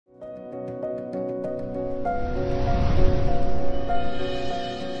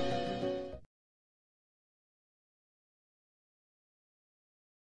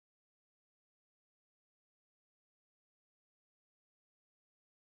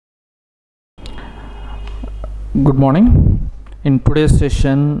Good morning. In today's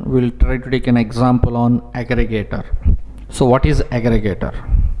session, we'll try to take an example on aggregator. So what is aggregator?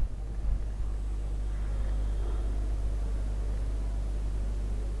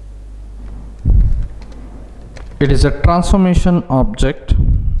 It is a transformation object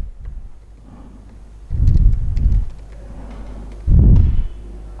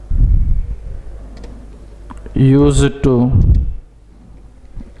used to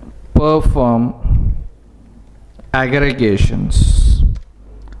perform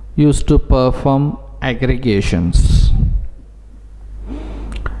aggregations.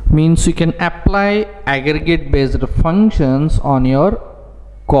 Means you can apply aggregate based functions on your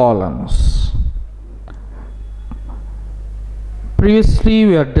columns. Previously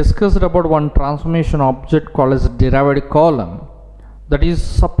we have discussed about one transformation object called as derived column that is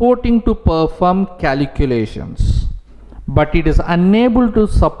supporting to perform calculations, but it is unable to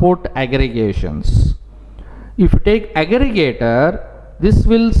support aggregations. If you take aggregator, this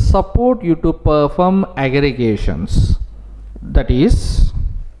will support you to perform aggregations, that is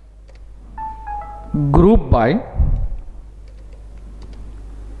group by,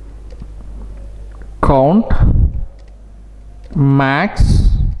 count, max,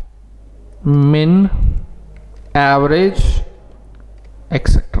 min, average,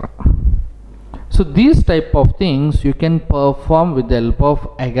 etc. So these type of things you can perform with the help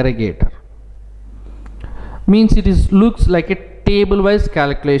of aggregator. Means it looks like a table wise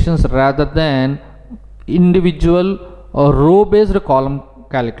calculations rather than individual or row based column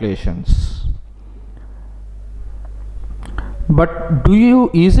calculations. But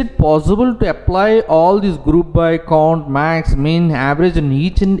is it possible to apply all these group by, count, max, min, average in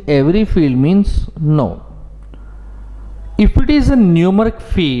each and every field? Means no. If it is a numeric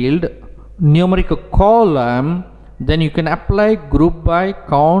field, numeric column, then you can apply group by,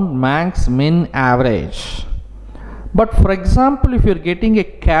 count, max, min, average. But for example, if you are getting a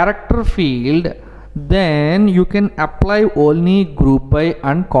character field, then you can apply only group by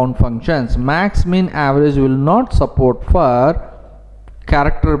and count functions. Max, min, average will not support for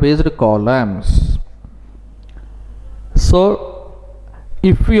character based columns. So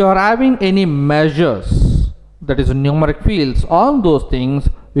if you are having any measures, that is numeric fields, all those things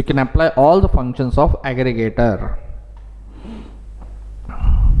you can apply all the functions of aggregator.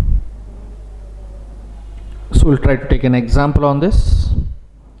 So we'll try to take an example on this.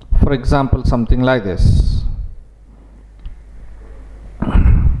 For example, something like this.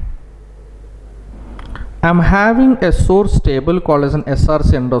 I'm having a source table called as an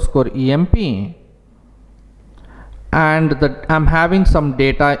src_emp, and that I'm having some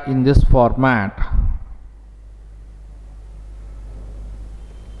data in this format.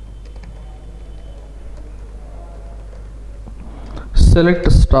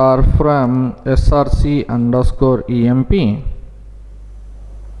 Select star from src_emp.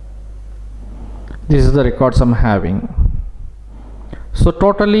 This is the records I'm having. So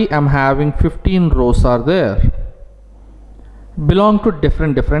totally I'm having 15 rows are there, belong to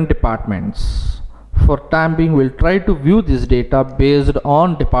different departments. For time being, we'll try to view this data based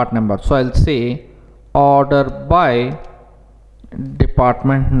on department number. So I'll say order by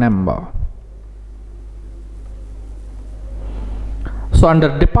department number. So under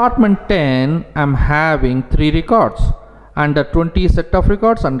department 10, I'm having 3 records. Under 20 set of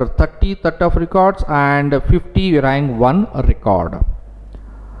records, under 30 set of records, and 50 we're having 1 record.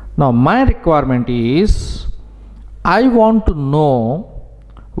 Now my requirement is, I want to know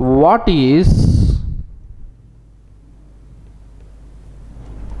what is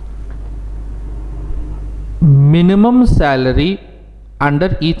minimum salary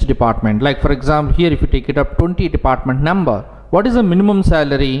under each department. Like for example, here if you take it up 20 department number, what is the minimum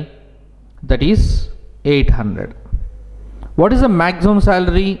salary? That is 800. What is the maximum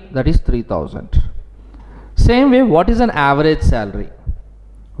salary? That is 3000. Same way, what is an average salary?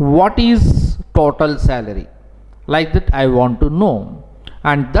 What is total salary? Like that I want to know,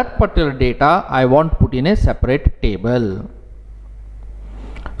 and that particular data I want to put in a separate table.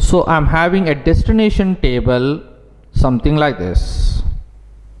 So I'm having a destination table, something like this.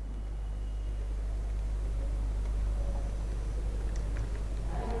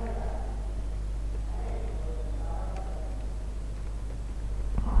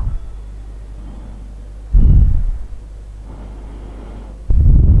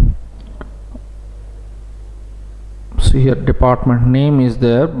 So here department name is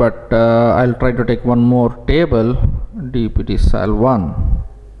there, but I'll try to take one more table, dpt sal1.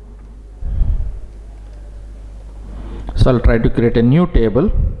 So I'll try to create a new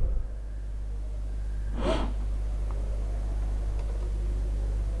table.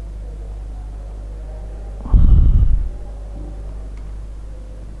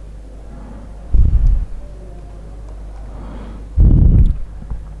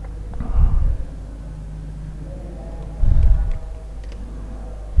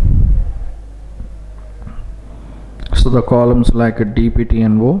 So the columns like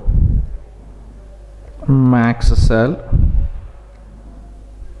DPTNO, max cell,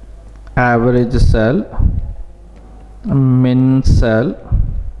 average cell, min cell,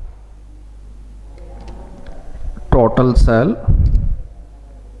 total cell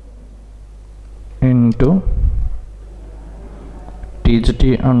into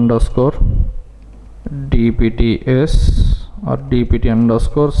TGT underscore DPTS or DPT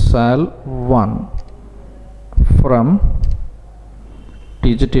underscore cell 1 from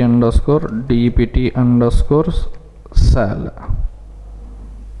TGT underscore DPT underscore cell.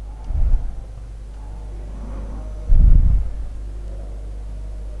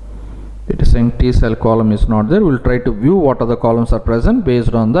 It is saying T cell column is not there. We'll try to view what other columns are present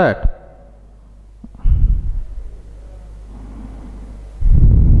based on that.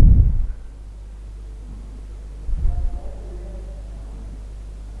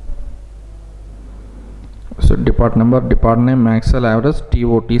 So depart number, depart name, max cell, average,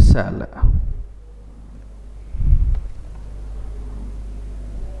 TOT cell.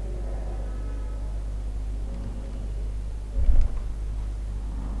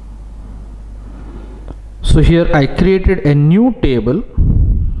 So here I created a new table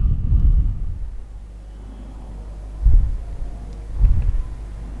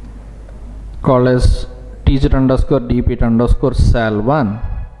called as TGT underscore DPT underscore cell 1,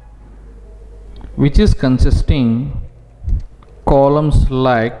 which is consisting columns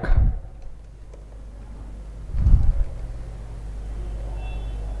like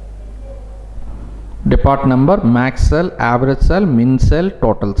depart number, max cell, average cell, min cell,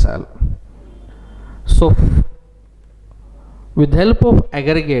 total cell. So with the help of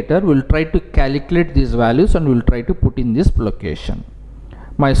aggregator, we'll try to calculate these values and we'll try to put in this location.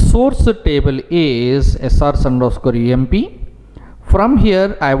 My source table is SRs underscore EMP. From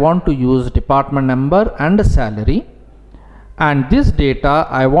here I want to use department number and salary, and this data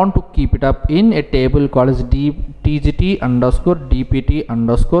I want to keep it up in a table called as TGT underscore DPT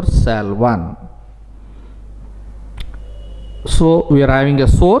underscore cell 1. So we are having a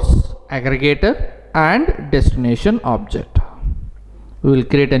source, aggregator and destination object. We will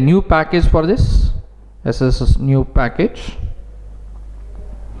create a new package for this, SSS new package.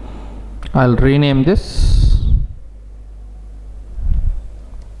 I'll rename this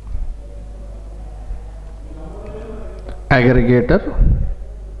aggregator.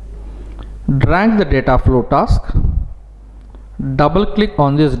 Drag the data flow task, double click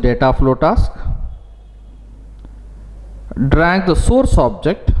on this data flow task, drag the source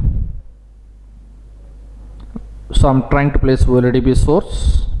object. So I'm trying to place OLEDB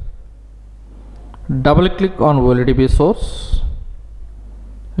source, double click on OLEDB source,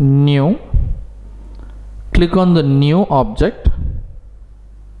 new, click on the new object,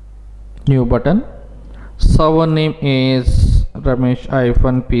 new button, server name is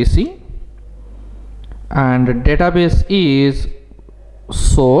Ramesh-PC and database is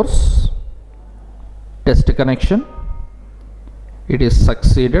source, test connection. It is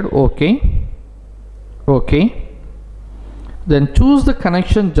succeeded. OK. Then choose the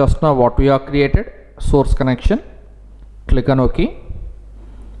connection just now what we have created, source connection, click on OK.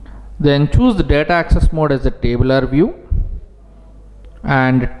 Then choose the data access mode as a tabular view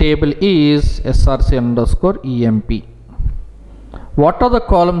and table is SRC underscore EMP. What are the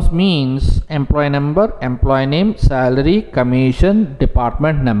columns means? Employee number, employee name, salary, commission,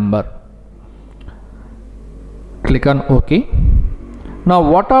 department number. Click on OK. Now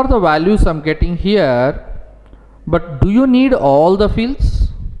what are the values I'm getting here? But do you need all the fields?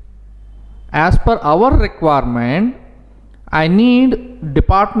 As per our requirement, I need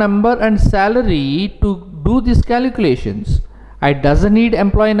depart number and salary to do these calculations. I doesn't need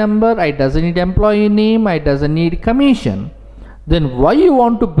employee number, I doesn't need employee name, I doesn't need commission. Then why you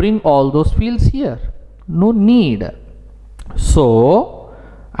want to bring all those fields here? No need. So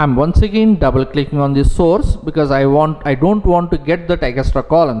I'm once again double clicking on this source because I don't want to get that extra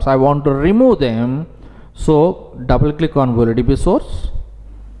columns. I want to remove them. So double click on OLEDB source,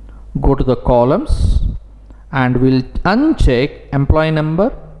 go to the columns and we'll uncheck employee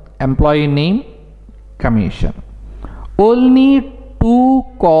number, employee name, commission. Only 2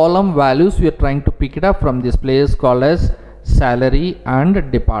 column values we are trying to pick it up from this place called as salary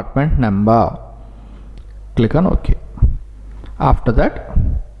and department number. Click on OK. After that,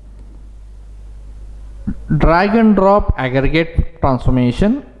 drag and drop aggregate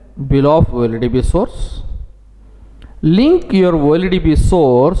transformation below of OLEDB source. Link your OLEDB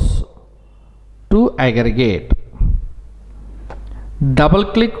source to aggregate. Double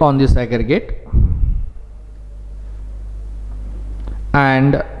click on this aggregate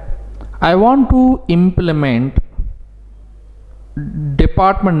and I want to implement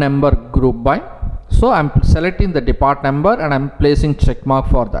department number group by. So I'm selecting the department number and I'm placing check mark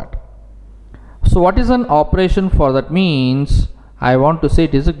for that. So what is an operation for that? Means I want to say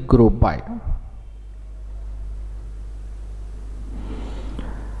it is a group by.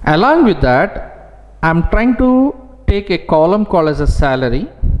 Along with that, I'm trying to take a column called as a salary,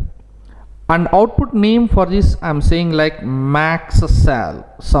 and output name for this I'm saying like max sal,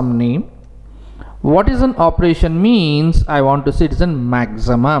 some name. What is an operation? Means I want to say it is a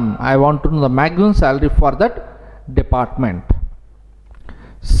maximum. I want to know the maximum salary for that department.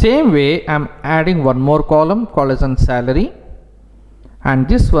 Same way I'm adding one more column called as an salary, and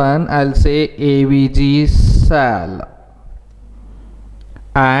this one I'll say AVG sal.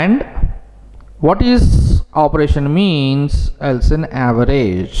 And what is operation? Means I'll say an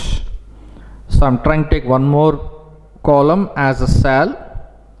average. So I'm trying to take one more column as a sal,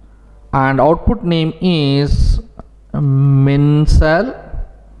 and output name is min sal.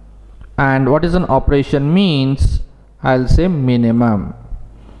 And what is an operation? Means I'll say minimum.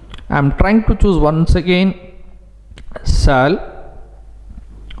 I'm trying to choose once again sal.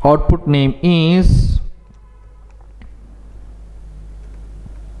 Output name is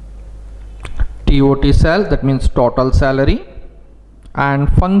TOT sal, that means total salary, and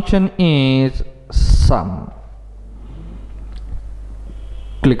function is sum.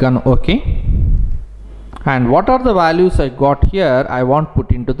 Click on OK. And what are the values I got here? I want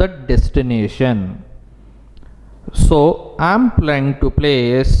put into the destination. So I'm planning to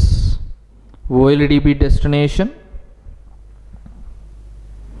place OLEDB destination.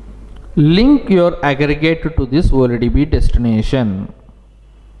 Link your aggregator to this OLEDB destination.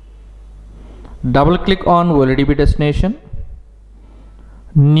 Double click on OLEDB destination.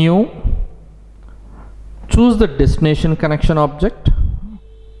 New. Choose the destination connection object.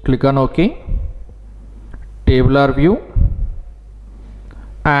 Click on OK. Tabular view.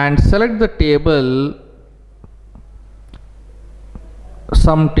 And select the table.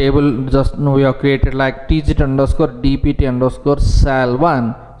 Some table just now we have created like tgit underscore dpt underscore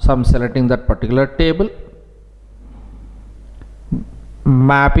sal1. So I'm selecting that particular table.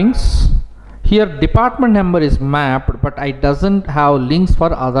 Mappings. Here department number is mapped, but I doesn't have links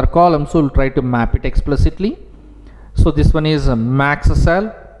for other columns, so we'll try to map it explicitly. So this one is max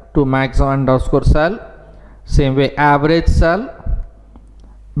sal to max underscore sal. Same way average sal,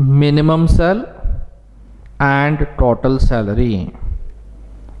 minimum sal, and total salary.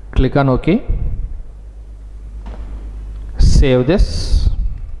 Click on OK. Save this.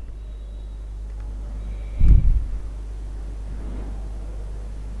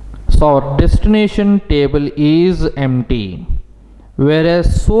 So our destination table is empty,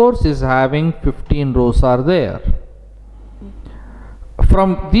 whereas source is having 15 rows are there.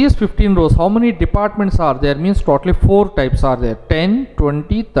 From these 15 rows, how many departments are there? Means totally 4 types are there: 10,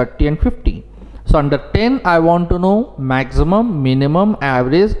 20, 30 and 50. So under 10 I want to know maximum, minimum,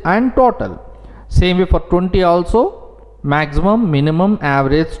 average and total. Same way for 20 also, maximum, minimum,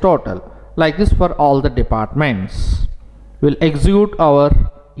 average, total. Like this for all the departments. We'll execute our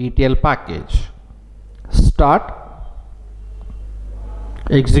ETL package. Start.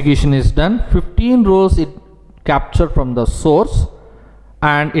 Execution is done. 15 rows it captured from the source,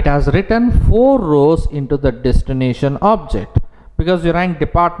 and it has written 4 rows into the destination object, because you rank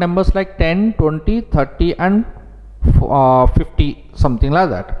depart numbers like 10, 20, 30 and 50, something like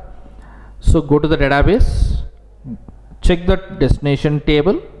that. So go to the database, check the destination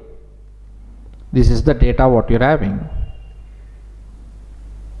table. This is the data what you're having.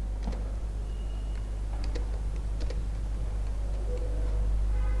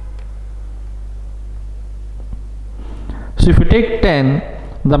 So if you take 10,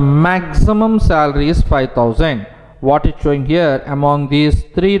 the maximum salary is 5,000. What is showing here, among these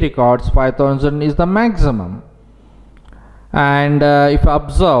 3 records, 5,000 is the maximum. And if you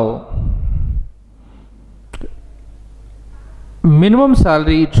observe, minimum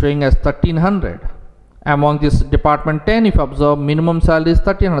salary is showing as 1,300. Among this department 10, if you observe, minimum salary is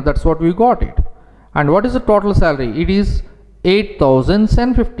 1,300. That's what we got it. And what is the total salary? It is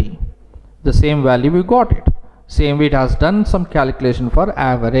 8,750. The same value we got it. Same way it has done some calculation for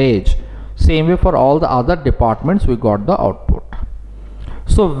average. Same way for all the other departments we got the output.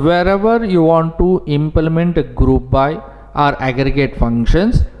 So wherever you want to implement a group by or aggregate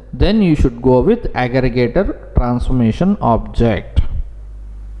functions, then you should go with aggregator transformation object.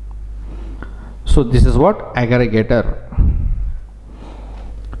 So this is what aggregator.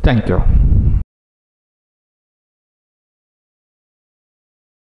 Thank you.